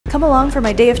Come along for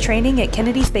my day of training at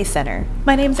Kennedy Space Center.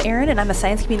 My name's Erin and I'm a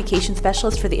Science Communication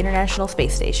Specialist for the International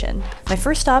Space Station. My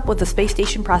first stop was the Space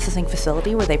Station Processing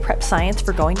Facility where they prep science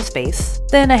for going to space.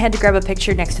 Then I had to grab a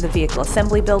picture next to the Vehicle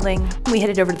Assembly Building. We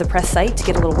headed over to the press site to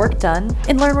get a little work done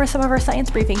and learn where some of our science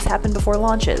briefings happen before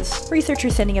launches.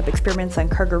 Researchers sending up experiments on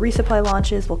cargo resupply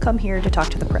launches will come here to talk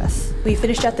to the press. We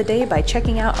finished out the day by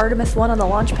checking out Artemis 1 on the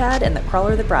launch pad and the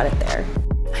crawler that brought it there.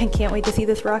 I can't wait to see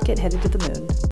this rocket headed to the moon.